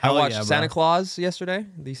times. Hell I watched yeah, bro. Santa Claus yesterday.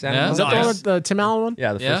 The Santa Yeah? Claus. Is that the one Nice. with the Tim Allen one?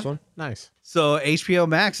 Yeah, the Yeah? first one. Nice. So HBO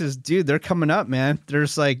Max is, dude, they're coming up, man. They're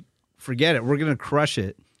just like, forget it. We're going to crush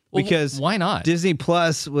it. Well, Because why not? Disney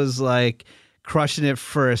Plus was like crushing it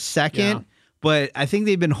for a second. Yeah. But I think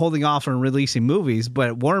they've been holding off on releasing movies.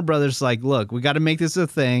 But Warner Brothers like, look, we got to make this a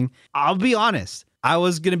thing. I'll be honest. I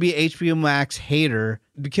was going to be an HBO Max hater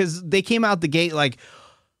because they came out the gate like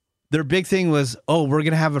their big thing was, oh, we're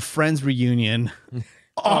going to have a Friends reunion.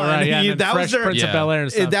 All right. Yeah. and then that Fresh was their, Prince of Yeah. Bel-Air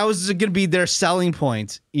and stuff. that was going to be their selling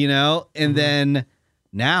point, you know? And then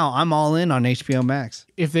now I'm all in on HBO Max.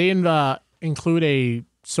 If they include a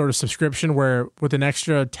sort of subscription where with an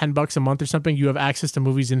extra $10 a month or something, you have access to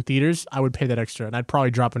movies in theaters, I would pay that extra, and I'd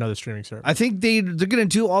probably drop another streaming service. I think they're going to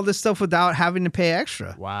do all this stuff without having to pay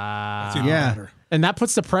extra. Wow. It's even Yeah. better. And that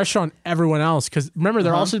puts the pressure on everyone else because remember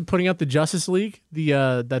they're also putting out the Justice League. The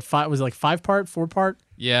that was it like 5-part, 4-part.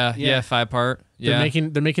 Yeah, 5-part. They're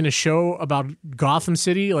Yeah. making a show about Gotham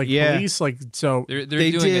City, like Yeah. police, like so. They're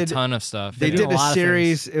They doing did- a ton of stuff. They do did a a lot of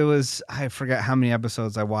series. It was, I forgot how many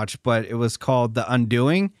episodes I watched, but it was called The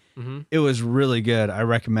Undoing. It was really good. I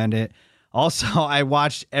recommend it. Also, I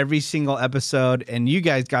watched every single episode, and you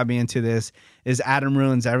guys got me into this, is Adam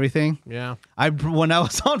Ruins Everything. Yeah, When I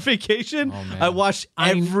was on vacation, man. I watched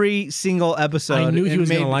every single episode. I knew he and was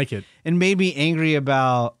gonna made- like it. and made me angry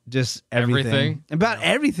about just everything. Everything? About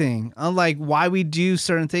everything. I'm like, why we do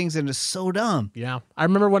certain things, and it's so dumb. Yeah, I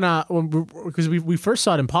remember because we first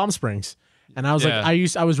saw it in Palm Springs, and I was Yeah.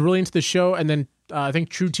 like, I was really into the show, and then I think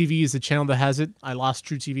True TV is the channel that has it. I lost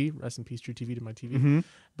True TV. Rest in peace, True TV to my TV.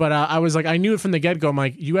 But I was like, I knew it from the get go. I'm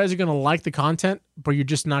like, you guys are gonna like the content, but you're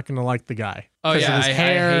just not gonna like the guy. Oh 'Cause yeah, of his I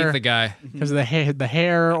hair, hate the guy. because of the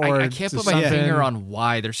hair, or I can't put just my something. finger on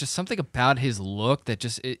why. There's just something about his look that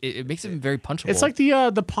just it makes him very punchable. It's like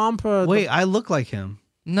the pomp. Wait, I look like him.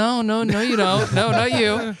 no, you don't. No, not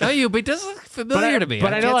you, not you. But it does look familiar to me.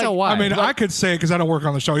 but I know, can't like- tell why. I mean, I could say it because I don't work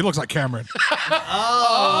on the show. He looks like Cameron.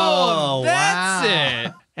 Oh, that's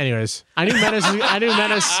it. Anyways, I knew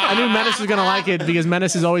Menace was gonna like it because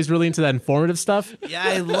Menace is always really into that informative stuff. Yeah,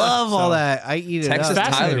 I love all that. I eat it Texas up.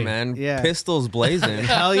 Tyler, Fascinating. man. Yeah. Pistols blazing.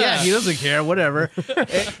 Hell yeah, he doesn't care. Whatever.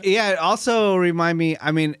 It also remind me.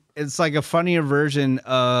 I mean, it's like a funnier version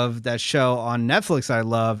of that show on Netflix I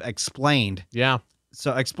love, Explained. Yeah,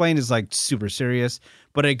 So Explained is like super serious,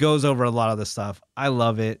 but it goes over a lot of the stuff. I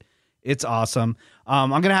love it. It's awesome. I'm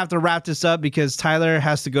gonna have to wrap this up because Tyler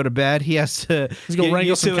has to go to bed. He has to He's gonna get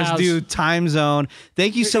wrangle used to some his cows. new time zone.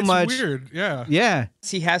 Thank you so It's much. weird. Yeah. Yeah.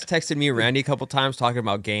 He has texted me and Randy a couple times talking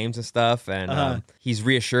about games and stuff, and he's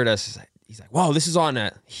reassured us. He's like, "Wow, this is on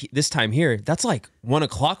this time here. That's like 1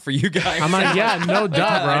 o'clock for you guys." I'm like, yeah, no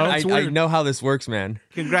doubt, bro. I know how this works, man.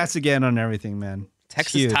 Congrats again on everything, man.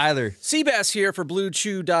 Texas Huge. Tyler. Seabass here for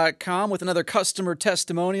BlueChew.com with another customer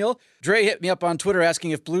testimonial. Dre hit me up on Twitter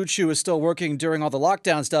asking if Blue Chew is still working during all the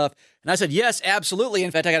lockdown stuff. And I said, yes, absolutely.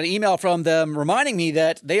 In fact, I got an email from them reminding me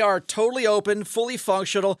that they are totally open, fully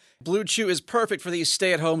functional. Blue Chew is perfect for these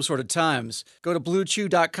stay-at-home sort of times. Go to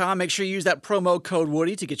BlueChew.com. Make sure you use that promo code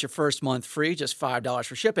Woody to get your first month free, just $5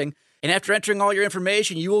 for shipping. And after entering all your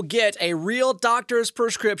information, you will get a real doctor's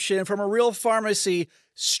prescription from a real pharmacy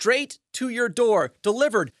straight to your door,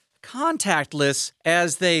 delivered contactless,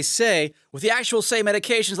 as they say, with the actual same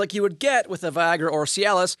medications like you would get with a Viagra or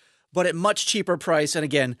Cialis, but at much cheaper price. And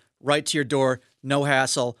again, right to your door, no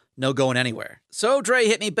hassle, no going anywhere. So Dre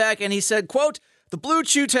hit me back and he said, quote, "The Blue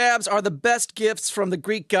Chew tabs are the best gifts from the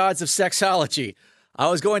Greek gods of sexology." I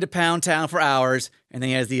was going to Pound Town for hours, and then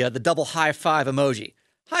he has the double high five emoji.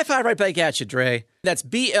 High five right back at you, Dre. That's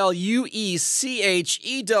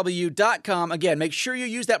BLUECHEW.com. Again, make sure you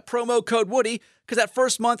use that promo code Woody because that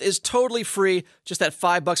first month is totally free. Just that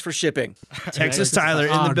 $5 for shipping. Texas Tyler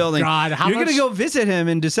in Oh, the building. God, how You're much- gonna go visit him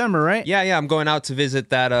in December, right? Yeah, I'm going out to visit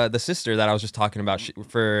that the sister that I was just talking about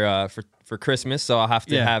for Christmas. So I'll have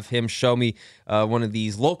to have him show me one of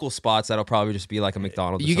these local spots that'll probably just be like a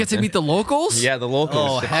McDonald's. or You get to something. meet the locals? Yeah, the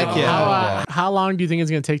locals. Oh, heck yeah. How long do you think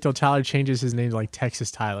it's gonna take till Tyler changes his name to like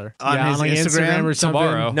Texas Tyler? On his like Instagram? or or something.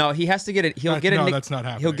 tomorrow. No, he has to get it. That's not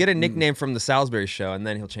happening. He'll get a nickname from the Salisbury show, and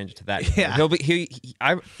then he'll change it to that.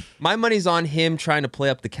 Yeah. My money's on him trying to play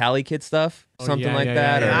up the Cali kid stuff, something yeah, like yeah,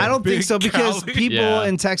 that. yeah, or- yeah. I don't think Big so because Cali. people Yeah.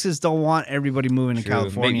 in Texas don't want everybody moving to True.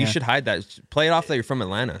 California. Maybe you should hide that. Play it off that you're from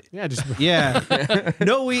Atlanta. Yeah, just Yeah.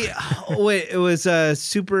 No, wait, it was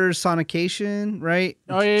Super Sonication, right?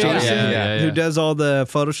 Oh, yeah, yeah, Jason, yeah, yeah, who yeah. does all the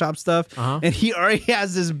Photoshop stuff. Uh-huh. And he already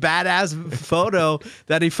has this badass photo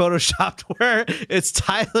that he Photoshopped where it's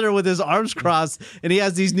Tyler with his arms crossed and he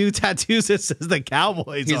has these new tattoos that says the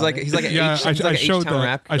Cowboys. He's on like it. he's like an Yeah, H, I he's like an showed H-Town that.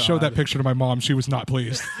 rap. I showed that picture to my mom. She was not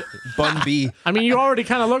pleased. Bun B. I mean, you already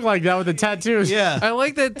kind of look like that with the tattoos. Yeah. I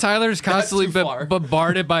like that Tyler's constantly too far.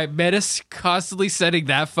 bombarded by Menace, constantly sending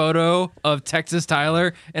that photo of Texas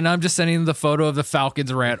Tyler, and I'm just sending him the photo of the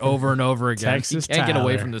Falcons rant over and over again. Texas he can't get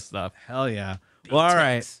away Tyler. from this stuff. Hell yeah. Well, all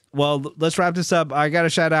right. Well, let's wrap this up. I got to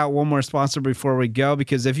shout out one more sponsor before we go,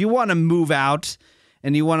 because if you want to move out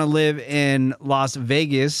and you want to live in Las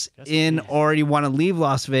Vegas or you want to leave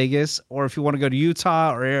Las Vegas, or if you want to go to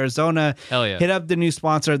Utah or Arizona, Hell yeah. hit up the new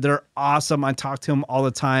sponsor. They're awesome. I talk to them all the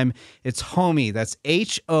time. It's Homie. That's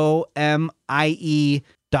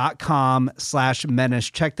HOMIE.com/menace.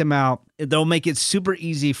 Check them out. They'll make it super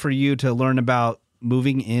easy for you to learn about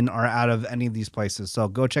moving in or out of any of these places. So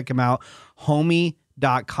go check them out.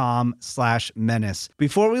 Homie.com/menace.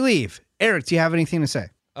 Before we leave, Eric, do you have anything to say?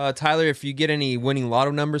 Tyler, if you get any winning lotto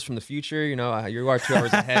numbers from the future, you know, you are 2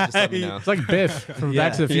 hours ahead. Just let me know. It's like Biff from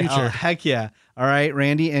Back to the Yeah. Future. Oh, heck yeah. All right,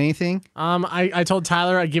 Randy, anything? I told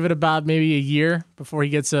Tyler I'd give it about maybe a year before he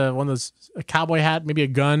gets one of those a cowboy hat, maybe a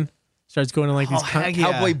gun. Starts going to like these. heck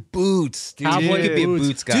yeah. Cowboy boots, dude. Cowboy You could be a boots.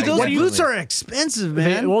 boots guy. Dude, those definitely. boots are expensive,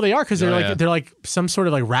 man. Well, they are because they're Oh, like yeah. they're like some sort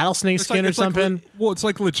of like rattlesnake skin or something. It's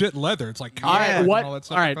like legit leather. It's like All right, cotton and what? all All that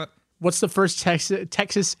stuff right, like that. what's the first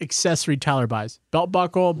Texas accessory Tyler buys? Belt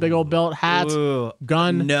buckle, big old belt, hat, Ooh.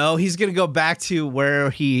 gun. No, he's gonna go back to where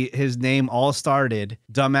his name all started,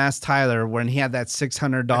 dumbass Tyler, when he had that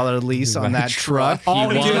 $600 lease on that truck. Oh,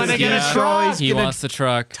 he's wants- gonna get a yeah. truck. He wants the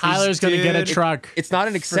truck. Tyler's gonna get a Dude, truck. It's not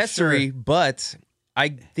an accessory, but I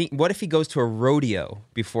think. What if he goes to a rodeo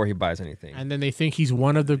before he buys anything? And then they think he's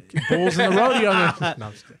one of the bulls in the rodeo. No,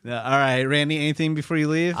 I'm just kidding. All right, Randy, anything before you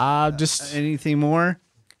leave? Just Anything more?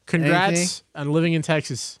 congrats anything? on living in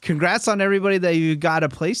Texas. Congrats on everybody that you got a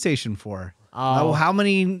PlayStation for. Oh. How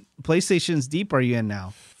many PlayStations deep are you in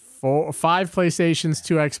now? 5 PlayStations,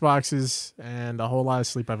 2 Xboxes, and a whole lot of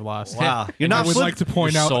sleep I've lost. Wow, you're And I not would flip- like to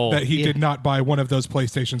point You're out sold. that he did not buy one of those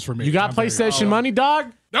PlayStations for me. You got I'm very- PlayStation money,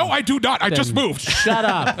 dog? No, I do not. I just Then moved. Shut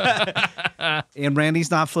up. And Randy's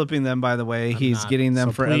not flipping them, by the way. He's getting them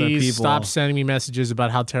So for other please people. stop sending me messages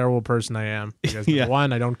about how terrible a person I am. Because Yeah. number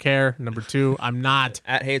 1, I don't care. Number 2, I'm not.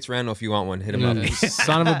 At Hey It's Randall, if you want one, hit him up.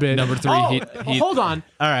 Son of a bitch. Number 3, Oh, he- hold on.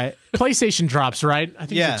 All right. PlayStation drops, right? I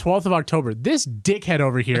think Yeah. it's the 12th of October. This dickhead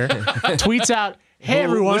over here tweets out, hey,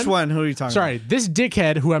 everyone. Which one? Who are you talking Sorry, this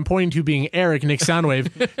dickhead who I'm pointing to being Eric, Nick Soundwave,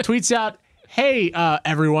 tweets out, hey,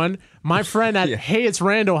 everyone, my friend at Hey It's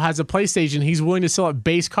Randall has a PlayStation. He's willing to sell at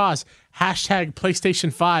base cost. Hashtag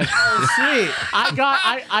PlayStation 5. about? Sweet.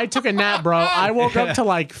 I took a nap, bro. I woke up to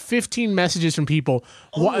like 15 messages from people.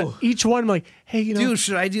 Each one like, hey, you know, Dude,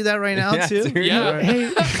 should I do that right now, Yeah, too? dude. Yeah.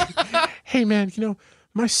 hey, hey, man, you know,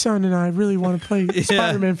 my son and I really want to play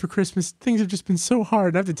Spider-Man for Christmas. Things have just been so hard.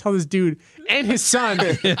 And I have to tell this dude and his son,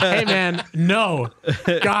 hey, man, no.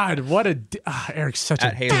 God, what a... Eric's such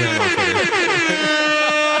At a... Hey It's Randall on Twitter.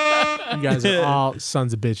 You guys are all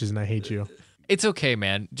sons of bitches, and I hate you. It's okay,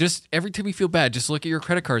 man. Just every time you feel bad, just look at your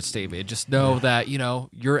credit card statement. Just know that, you know,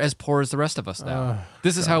 you're as poor as the rest of us now.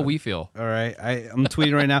 This is how we feel. All right. I'm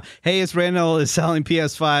tweeting right now. Hey, it's Randall is selling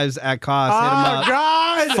PS5s at cost. Hit him up.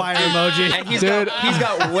 God! Fire emoji. And he's Dude.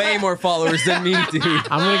 got way more followers than me, dude.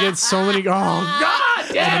 I'm going to get so many... Oh, God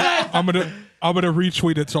damn it! I'm gonna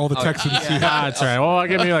retweet it to all the Texans. see how- Ah, that's all right. Well, I'll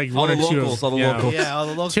give me like All one the or two. locals, all the yeah. locals. Yeah, all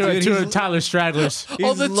the local Two dude, of he's- Tyler Stragglers.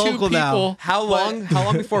 All the local two now. people. How long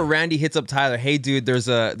before Randy hits up Tyler? Hey, dude, there's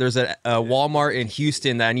a Walmart in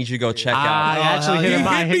Houston that I need you to go check I out. actually hit him.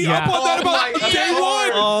 I Hit me up on that about day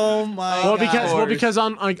one. Oh, my Well, God. because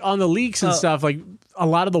on the leaks and stuff, like a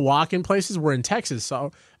lot of the walk-in places were in Texas.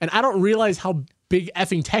 So, and I don't realize how big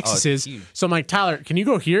effing Texas it's is. huge. So I'm like, Tyler, can you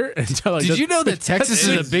go here? And Tyler, Did you know that Texas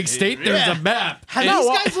is a big state? There's a map. Have No, these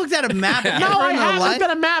well- guys looked at a map? No, I have looked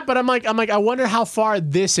at a map, but I'm like, I wonder how far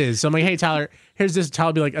this is. So I'm like, hey, Tyler, here's this. Tyler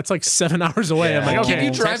will be like, that's like 7 hours away. I'm like, okay, Can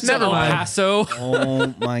you drive to never El mind. Paso?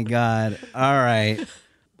 Oh, my God. All right.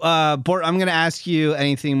 Bort, I'm going to ask you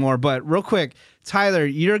anything more, but real quick, Tyler,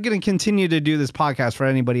 you're going to continue to do this podcast for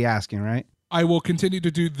anybody asking, right? I will continue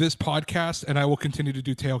to do this podcast, and I will continue to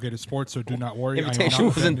do Tailgated Sports, so do not worry. Invitation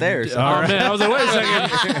wasn't there. So. Oh, man. I was like, wait a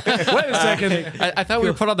second. Wait a second. I thought we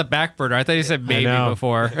were put on the back burner. I thought you said maybe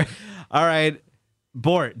before. All right.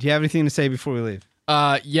 Bort, do you have anything to say before we leave?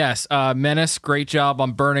 Yes. Menace, great job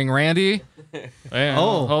on burning Randy.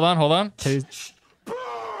 Oh. Hold on.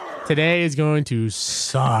 Today is going to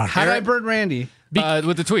suck. How did I burn Randy?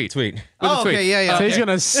 With the tweet. Tweet. Oh, okay, yeah. Today's going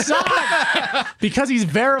to suck because he's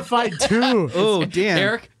verified too. Oh, damn.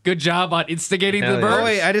 Eric, good job on instigating the yeah. burn. Oh,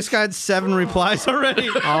 wait, I just got 7 replies already.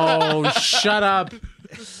 Oh, shut up.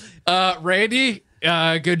 Randy,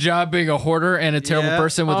 good job being a hoarder and a terrible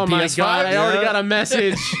person with Oh the my PS5. God, I already got a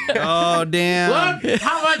message. Oh, damn. Look,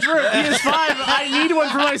 how much for a PS5? I need one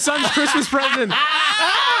for my son's Christmas present.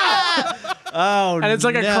 Oh, And it's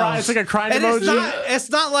like a no. cry. It's like a crying And emoji. it's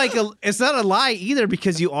not a lie either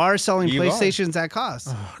because you are selling You PlayStations at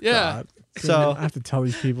cost. Yeah. So, I have to tell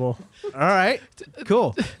these people. all right,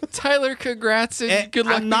 cool. Tyler, congrats and good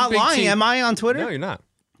luck. I'm not being big lying. team. Am I on Twitter? No, you're not.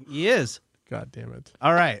 He is. God damn it.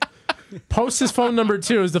 All right. Post his phone number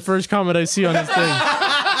too is the first comment I see on this thing. Oh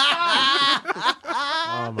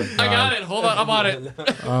my God. I got it. Hold on. I'm on it.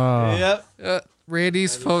 Yep.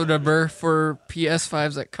 Randy's phone number for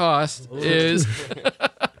PS5s at cost is.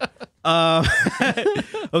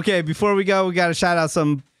 Okay, before we go, we got to shout out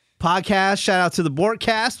some podcasts. Shout out to the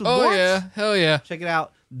Bortcast with Oh, Bort. yeah. Hell yeah. Check it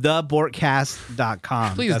out.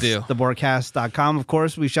 TheBortcast.com. Please That's do. TheBortcast.com. Of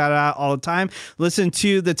course, we shout it out all the time. Listen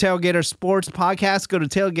to the Tailgater Sports podcast. Go to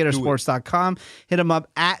tailgatersports.com. Hit them up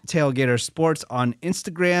at Tailgater Sports on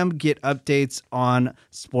Instagram. Get updates on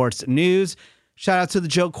sports news. Shout out to the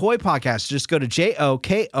Joe Coy podcast. Just go to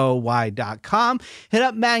JOKOY.com. Hit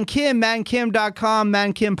up Matt and Kim, mattandkim.com, Matt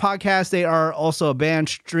and Kim podcast. They are also a band.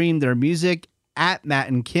 Stream their music at Matt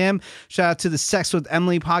and Kim. Shout out to the Sex with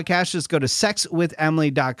Emily podcast. Just go to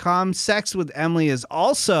sexwithemily.com. Sex with Emily is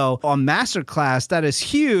also on Masterclass. That is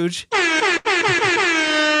huge.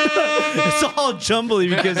 It's all jumbly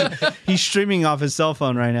because he's streaming off his cell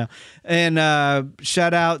phone right now. And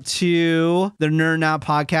shout out to the Nerd Out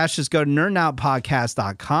podcast. Just go to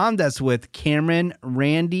nerdoutpodcast.com. That's with Cameron,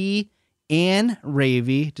 Randy, and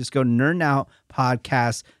Ravy. Just go to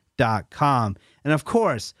nerdoutpodcast.com. And of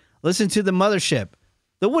course, listen to the mothership,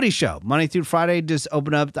 The Woody Show. Monday through Friday, just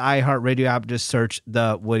open up the iHeartRadio app. Just search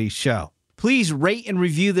The Woody Show. Please rate and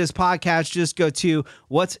review this podcast. Just go to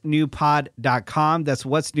whatsnewpod.com. That's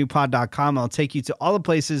whatsnewpod.com. I'll take you to all the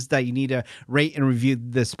places that you need to rate and review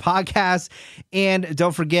this podcast. And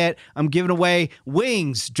don't forget, I'm giving away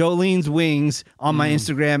wings, Jolene's wings, on my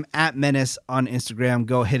Instagram, at Menace on Instagram.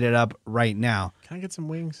 Go hit it up right now. Can I get some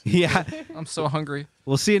wings? Yeah. I'm so hungry.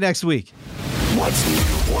 We'll see you next week. What's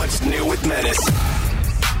new? What's new with Menace?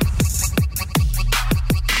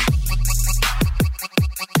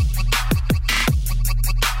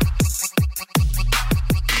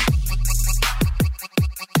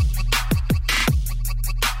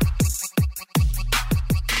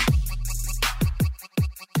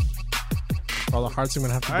 All the hearts I'm going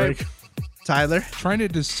to have to All right. break. Tyler. Trying to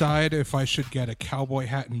decide if I should get a cowboy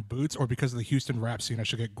hat and boots, or because of the Houston rap scene, I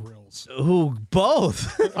should get grills. Ooh,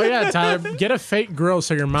 both. Oh, yeah, Tyler. Get a fake grill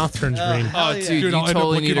so your mouth turns green. Oh, yeah. dude, Dude, you I'll end up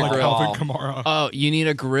totally looking need a like grill. Alvin Kamara. Oh, you need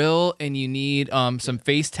a grill and you need some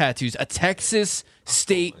face tattoos. A Texas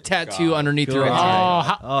state tattoo underneath your Cool.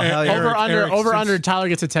 eye. Oh, Oh, hell yeah. over, under, Eric, over, since- under. Tyler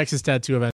gets a Texas tattoo event.